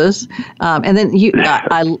horses, and then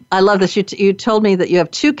I love this. You told me that you have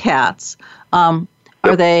 2 cats. Are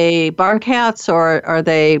they barn cats or are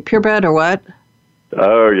they purebred or what?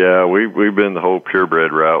 Oh, yeah. We've been the whole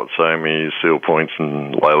purebred route with Siamese, Seal Points,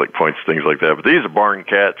 and Lilac Points, things like that. But these are barn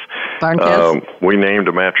cats. Barn cats? We named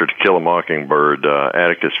them after To Kill a Mockingbird.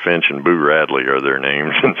 Atticus Finch and Boo Radley are their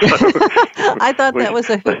names. And so I thought that was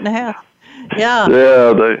a foot and a half. Yeah.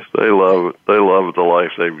 Yeah, they love the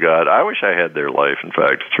life they've got. I wish I had their life, in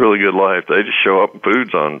fact. It's a really good life. They just show up and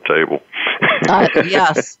food's on the table.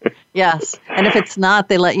 Yes. And if it's not,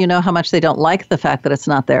 they let you know how much they don't like the fact that it's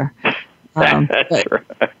not there. That's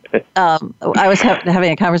right. I was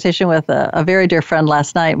having a conversation with a very dear friend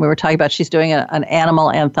last night, and we were talking about she's doing an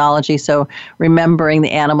animal anthology, so remembering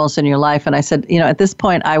the animals in your life. And I said, at this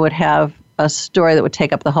point, I would have a story that would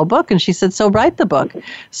take up the whole book. And she said, so write the book.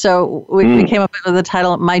 So we came up with the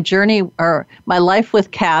title, My Journey, or My Life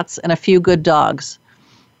with Cats and a Few Good Dogs.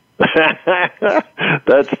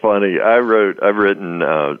 That's funny. I've written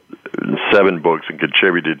 7 books and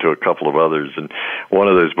contributed to a couple of others, and one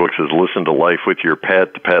of those books is Listen to Life with Your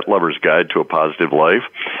Pet, The Pet Lover's Guide to a Positive Life.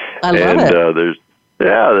 I love it.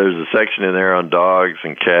 There's a section in there on dogs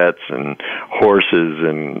and cats and horses,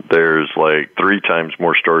 and there's like 3 times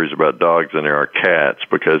more stories about dogs than there are cats,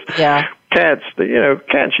 because cats,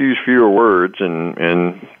 cats use fewer words,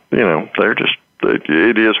 and they're just,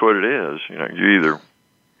 it is what it is. You either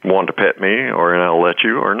want to pet me, or and I'll let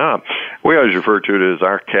you, or not. We always refer to it as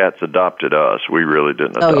our cats adopted us. We really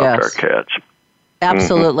didn't adopt our cats.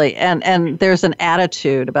 Absolutely. And there's an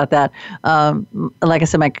attitude about that. Like I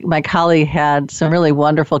said, my colleague had some really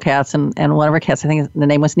wonderful cats, and one of her cats, I think the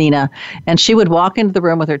name was Nina, and she would walk into the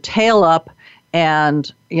room with her tail up,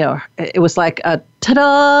 and, it was like a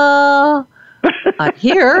ta-da, I'm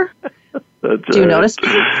here. Do you notice me?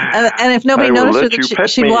 And if nobody noticed her,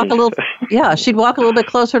 she'd walk a little. Yeah, she'd walk a little bit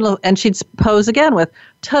closer, and she'd pose again with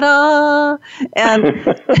 "ta-da!" And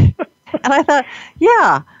and I thought,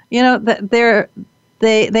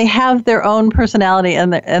 they have their own personality,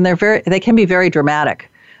 and they can be very dramatic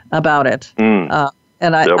about it. I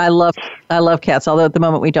love cats. Although at the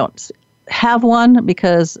moment we don't have one,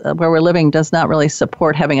 because where we're living does not really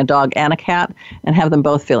support having a dog and a cat and have them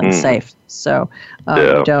both feeling safe. So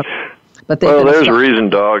we don't. But there's a reason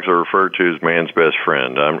dogs are referred to as man's best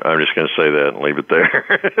friend. I'm just going to say that and leave it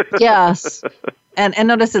there. Yes. And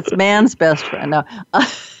notice it's man's best friend. No.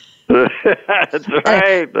 That's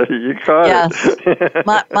right. You caught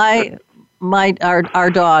it. Our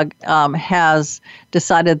dog has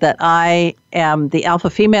decided that I am the alpha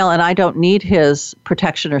female and I don't need his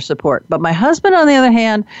protection or support. But my husband, on the other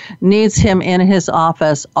hand, needs him in his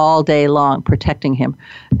office all day long, protecting him.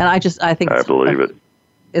 And I think I believe it.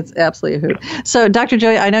 It's absolutely a hoot. So, Dr.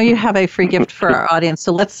 Joy, I know you have a free gift for our audience,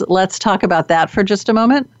 so let's talk about that for just a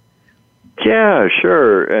moment. Yeah,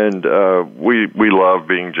 sure. And we love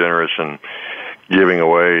being generous and giving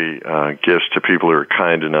away gifts to people who are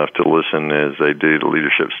kind enough to listen as they do to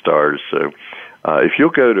Leadership Stars. So if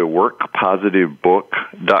you'll go to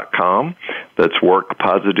workpositivebook.com, that's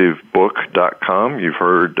workpositivebook.com. You've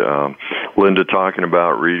heard Linda talking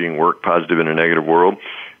about reading Work Positive in a Negative World.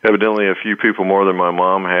 Evidently, a few people more than my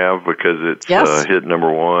mom have, because it's hit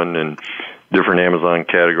number 1 in different Amazon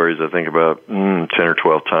categories, I think about 10 or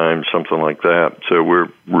 12 times, something like that. So we're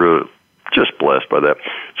really just blessed by that.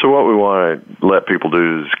 So what we want to let people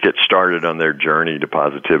do is get started on their journey to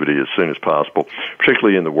positivity as soon as possible,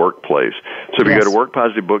 particularly in the workplace. So if you go to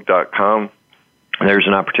workpositivebook.com, there's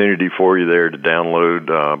an opportunity for you there to download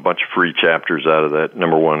a bunch of free chapters out of that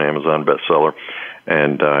number 1 Amazon bestseller.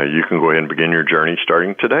 And you can go ahead and begin your journey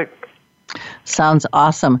starting today. Sounds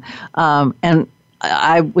awesome. And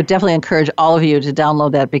I would definitely encourage all of you to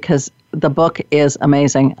download that, because the book is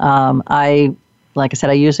amazing. Like I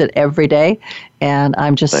said, I use it every day, and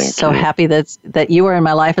I'm just happy that you are in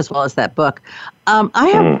my life as well as that book.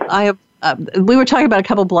 I have. We were talking about a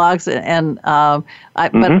couple blogs, and but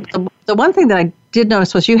the one thing that I did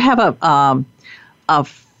notice was you have a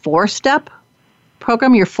 4-step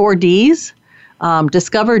program, your 4 Ds.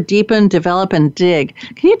 Discover, deepen, develop, and dig.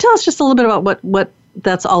 Can you tell us just a little bit about what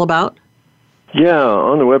that's all about? Yeah,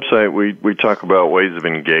 on the website we talk about ways of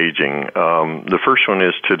engaging. The first one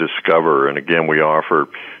is to discover, and again we offer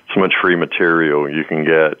so much free material. You can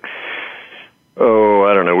get,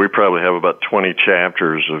 I don't know, we probably have about 20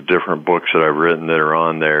 chapters of different books that I've written that are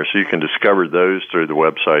on there, so you can discover those through the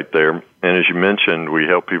website there. And as you mentioned, we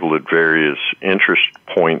help people at various interest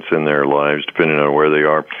points in their lives, depending on where they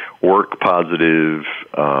are. Work positive,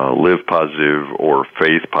 live positive, or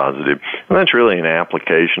faith positive. And that's really an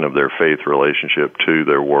application of their faith relationship to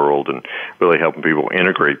their world, and really helping people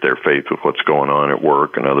integrate their faith with what's going on at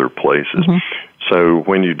work and other places. So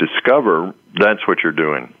when you discover, that's what you're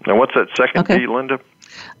doing. Now, what's that second D, Linda?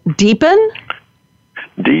 Deepen?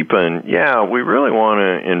 Deepen, yeah. We really want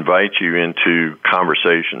to invite you into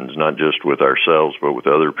conversations, not just with ourselves, but with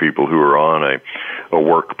other people who are on a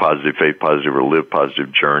work positive, faith positive, or live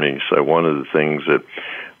positive journey. So one of the things that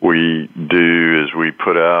we do is we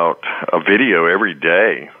put out a video every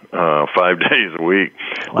day, 5 days a week.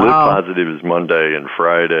 Wow. Live Positive is Monday and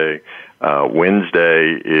Friday.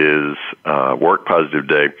 Wednesday is Work Positive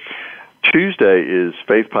Day. Tuesday is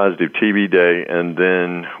Faith Positive TV Day, and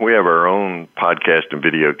then we have our own podcast and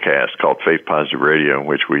video cast called Faith Positive Radio, in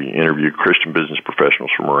which we interview Christian business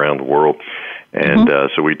professionals from around the world. And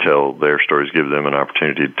so we tell their stories, give them an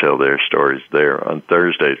opportunity to tell their stories there on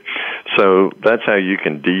Thursdays. So that's how you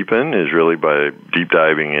can deepen, is really by deep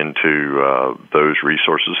diving into those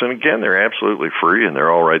resources. And again, they're absolutely free, and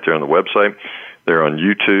they're all right there on the website. They're on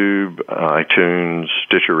YouTube, iTunes,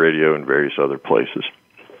 Stitcher Radio, and various other places.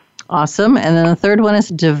 Awesome. And then the third one is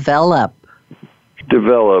develop.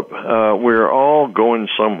 We're all going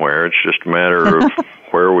somewhere. It's just a matter of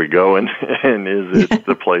where are we going, and is it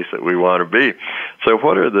the place that we want to be? So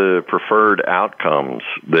what are the preferred outcomes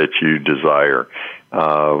that you desire?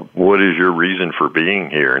 What is your reason for being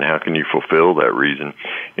here, and how can you fulfill that reason?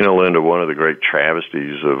 You know, Linda, one of the great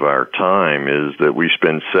travesties of our time is that we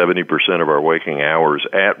spend 70% of our waking hours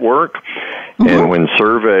at work, and when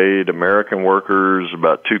surveyed, American workers,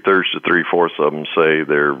 about 2/3 to 3/4 of them say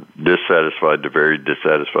they're dissatisfied to very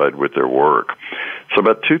dissatisfied with their work. So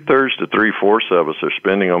about 2/3 to 3/4 of us are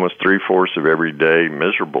spending almost 3/4 of every day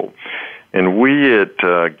miserable. And we at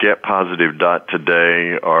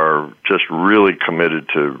GetPositive.today are just really committed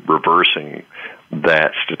to reversing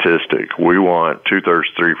that statistic. We want 2/3,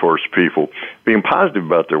 3/4 people being positive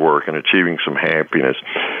about their work and achieving some happiness.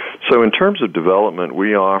 So in terms of development,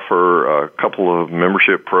 we offer a couple of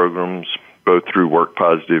membership programs, both through Work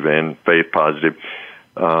Positive and Faith Positive,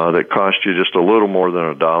 that cost you just a little more than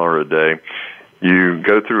 $1 a day. You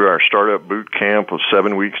go through our startup boot camp of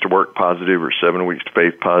 7 weeks to Work Positive or 7 weeks to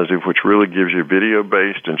Faith Positive, which really gives you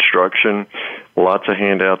video-based instruction, lots of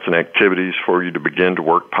handouts and activities for you to begin to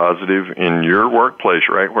work positive in your workplace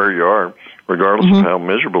right where you are, regardless of how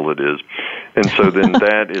miserable it is. And so then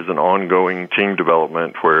that is an ongoing team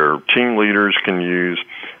development where team leaders can use,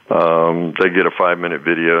 they get a 5-minute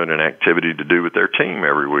video and an activity to do with their team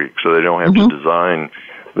every week, so they don't have to design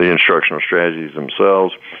the instructional strategies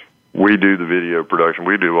themselves. We do the video production.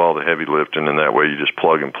 We do all the heavy lifting, and that way you just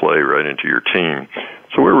plug and play right into your team.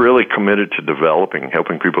 So we're really committed to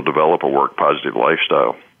helping people develop a work-positive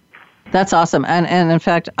lifestyle. That's awesome. And in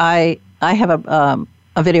fact, I have a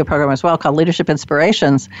video program as well called Leadership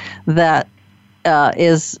Inspirations that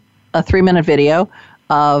is a 3-minute video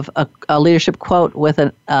of a leadership quote with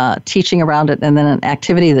a teaching around it, and then an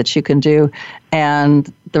activity that you can do. And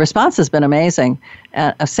the response has been amazing.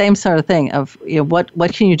 Same sort of thing of, you know,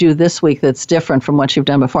 what can you do this week that's different from what you've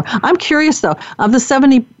done before? I'm curious though, of the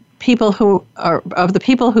 70 people who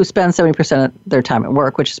spend 70% of their time at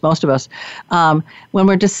work, which is most of us, when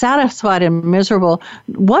we're dissatisfied and miserable,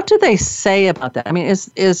 what do they say about that? I mean,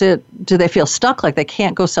 do they feel stuck, like they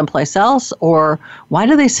can't go someplace else, or why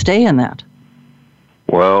do they stay in that?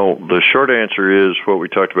 Well, the short answer is what we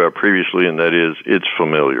talked about previously, and that is it's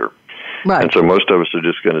familiar. Right. And so most of us are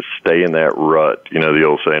just going to stay in that rut. You know, the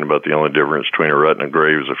old saying about the only difference between a rut and a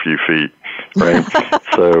grave is a few feet, right?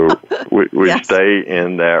 So we stay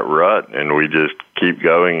in that rut, and we just keep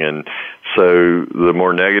going. And so the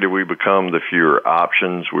more negative we become, the fewer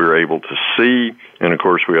options we're able to see. And, of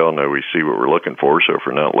course, we all know we see what we're looking for. So if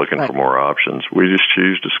we're not looking for more options, we just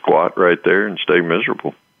choose to squat right there and stay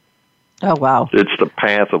miserable. Oh, wow. It's the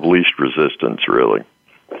path of least resistance, really.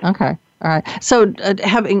 Okay. All right. So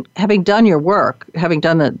having done your work, having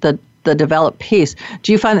done the developed piece,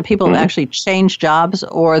 do you find that people actually change jobs,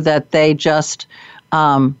 or that they just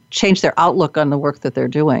change their outlook on the work that they're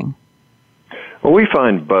doing? Well, we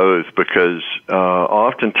find both, because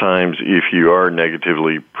oftentimes if you are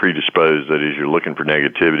negatively predisposed, that is, you're looking for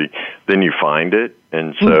negativity, then you find it.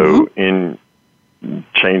 And so in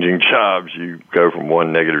changing jobs, you go from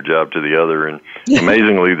one negative job to the other, and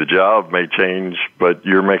amazingly the job may change, but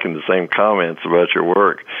you're making the same comments about your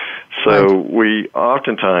work. So we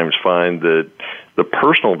oftentimes find that the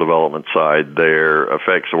personal development side there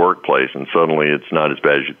affects the workplace, and suddenly it's not as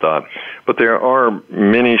bad as you thought. But there are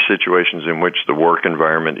many situations in which the work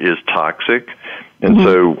environment is toxic, and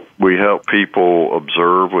so we help people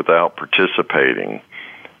observe without participating.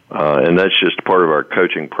 And that's just part of our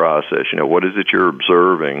coaching process. You know, what is it you're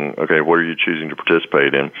observing? Okay, what are you choosing to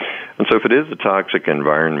participate in? And so if it is a toxic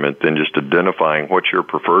environment, then just identifying what's your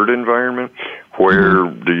preferred environment, where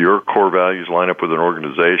do your core values line up with an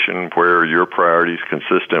organization, where are your priorities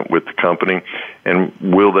consistent with the company, and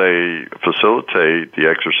will they facilitate the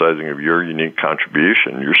exercising of your unique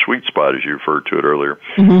contribution, your sweet spot, as you referred to it earlier.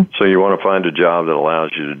 So you want to find a job that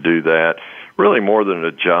allows you to do that. Really more than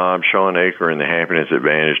a job, Sean Aker in The Happiness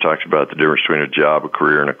Advantage talks about the difference between a job, a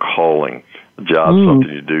career, and a calling. job, something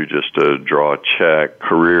you do just to draw a check.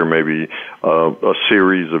 Career, maybe a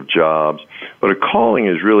series of jobs. But a calling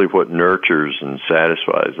is really what nurtures and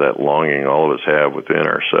satisfies that longing all of us have within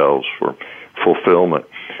ourselves for fulfillment.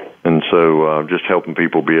 And so just helping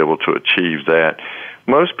people be able to achieve that.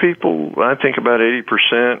 Most people, I think about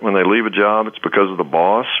 80%, when they leave a job, it's because of the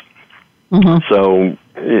boss. So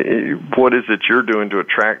what is it you're doing to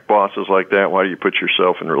attract bosses like that? Why do you put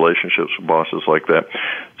yourself in relationships with bosses like that?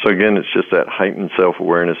 So again, it's just that heightened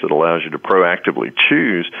self-awareness that allows you to proactively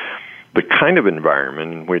choose the kind of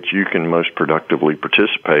environment in which you can most productively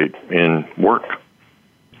participate in work.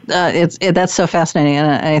 That's so fascinating,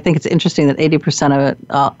 and I think it's interesting that 80% of it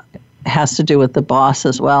has to do with the boss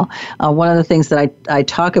as well. One of the things that I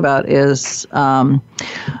talk about is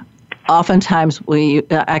oftentimes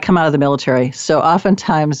I come out of the military, so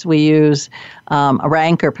oftentimes we use a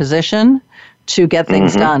rank or position to get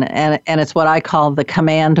things done, and it's what I call the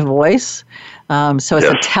command voice. So it's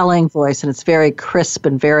a telling voice, and it's very crisp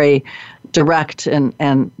and very direct,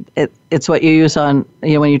 and it's what you use on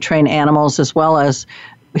when you train animals as well as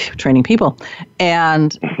training people,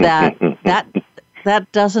 and that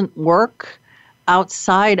doesn't work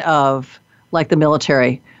outside of like the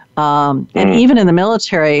military. And even in the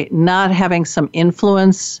military, not having some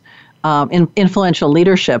influence, influential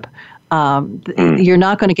leadership, you're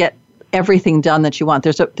not going to get everything done that you want.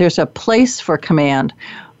 There's a place for command,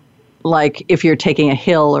 like if you're taking a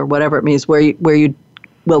hill or whatever it means, where you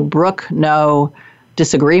will brook no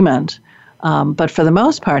disagreement. But for the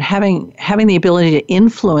most part, having the ability to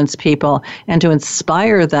influence people and to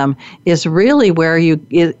inspire them is really where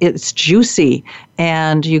it's juicy,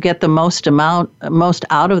 and you get the most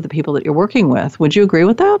out of the people that you're working with. Would you agree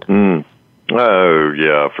with that? Oh,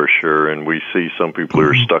 yeah, for sure. And we see some people who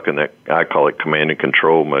are stuck in that, I call it command and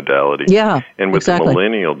control modality. Yeah, and with exactly. the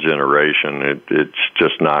millennial generation, it's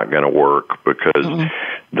just not going to work because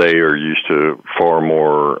they are used to far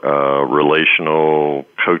more relational,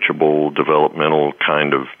 coachable, developmental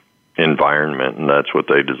kind of environment, and that's what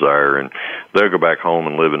they desire. And they'll go back home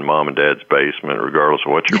and live in mom and dad's basement regardless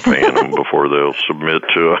of what you're paying them before they'll submit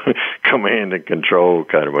to a command and control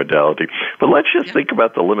kind of modality. But let's just think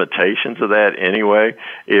about the limitations of that anyway.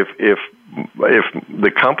 If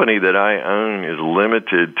the company that I own is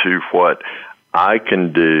limited to what I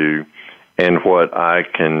can do and what I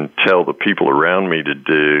can tell the people around me to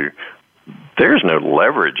do, there's no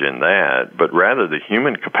leverage in that, but rather the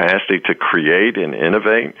human capacity to create and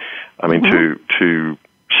innovate. I mean, to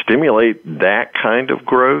stimulate that kind of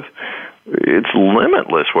growth, it's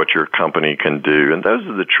limitless what your company can do. And those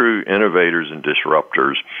are the true innovators and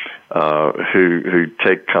disruptors who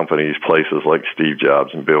take companies places like Steve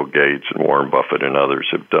Jobs and Bill Gates and Warren Buffett and others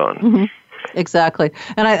have done. Exactly.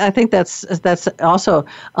 And I think that's also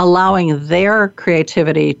allowing their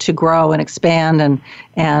creativity to grow and expand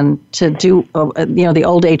and to do, the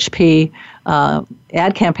old HP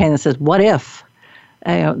ad campaign that says, what if?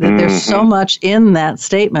 There's so much in that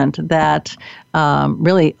statement that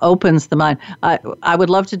really opens the mind. I would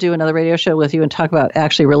love to do another radio show with you and talk about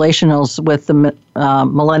actually relationals with the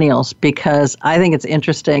millennials, because I think it's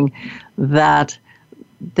interesting that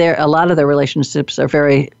a lot of their relationships are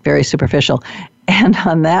very, very superficial. And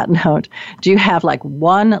on that note, do you have like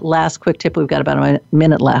one last quick tip? We've got about a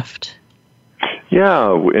minute left.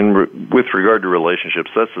 Yeah, with regard to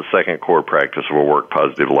relationships, that's the second core practice of a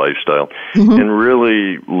work-positive lifestyle. And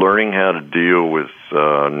really learning how to deal with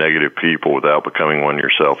negative people without becoming one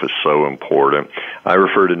yourself is so important. I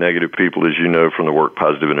refer to negative people, as you know, from the Work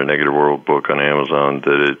Positive in a Negative World book on Amazon,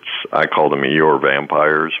 that I call them Eeyore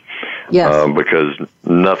vampires. Yes. Because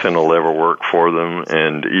nothing will ever work for them,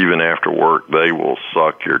 and even after work, they will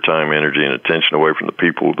suck your time, energy, and attention away from the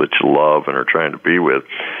people that you love and are trying to be with.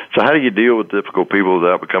 So how do you deal with difficult people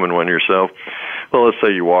without becoming one yourself? Well, let's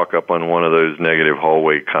say you walk up on one of those negative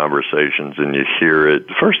hallway conversations and you hear it.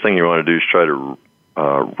 The first thing you want to do is try to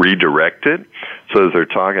redirect it. So if they're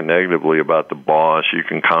talking negatively about the boss, you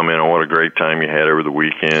can comment on what a great time you had over the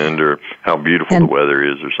weekend or how beautiful the weather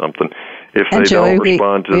is or something. If they Joey, don't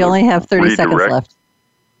respond to we only have 30 seconds left.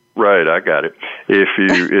 Right, I got it.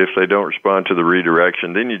 If they don't respond to the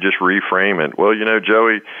redirection, then you just reframe it. Well,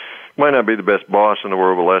 Joey might not be the best boss in the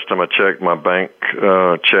world, but last time I checked, my bank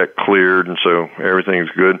check cleared, and so everything's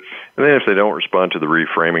good. And then if they don't respond to the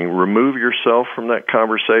reframing, remove yourself from that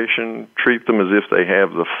conversation. Treat them as if they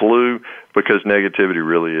have the flu, because negativity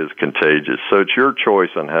really is contagious. So it's your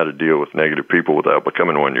choice on how to deal with negative people without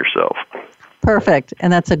becoming one yourself. Perfect.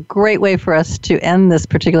 And that's a great way for us to end this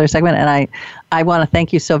particular segment. And I want to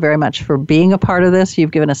thank you so very much for being a part of this.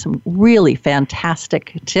 You've given us some really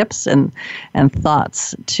fantastic tips and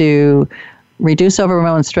thoughts to reduce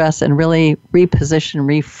overwhelm and stress, and really reposition,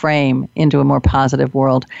 reframe into a more positive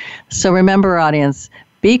world. So remember, audience,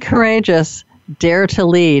 be courageous, dare to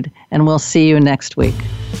lead, and we'll see you next week.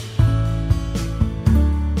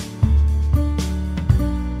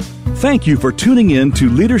 Thank you for tuning in to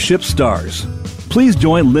Leadership Stars. Please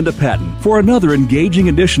join Linda Patton for another engaging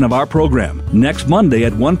edition of our program next Monday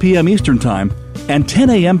at 1 p.m. Eastern Time and 10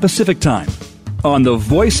 a.m. Pacific Time on the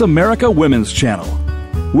Voice America Women's Channel.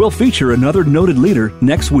 We'll feature another noted leader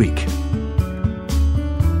next week.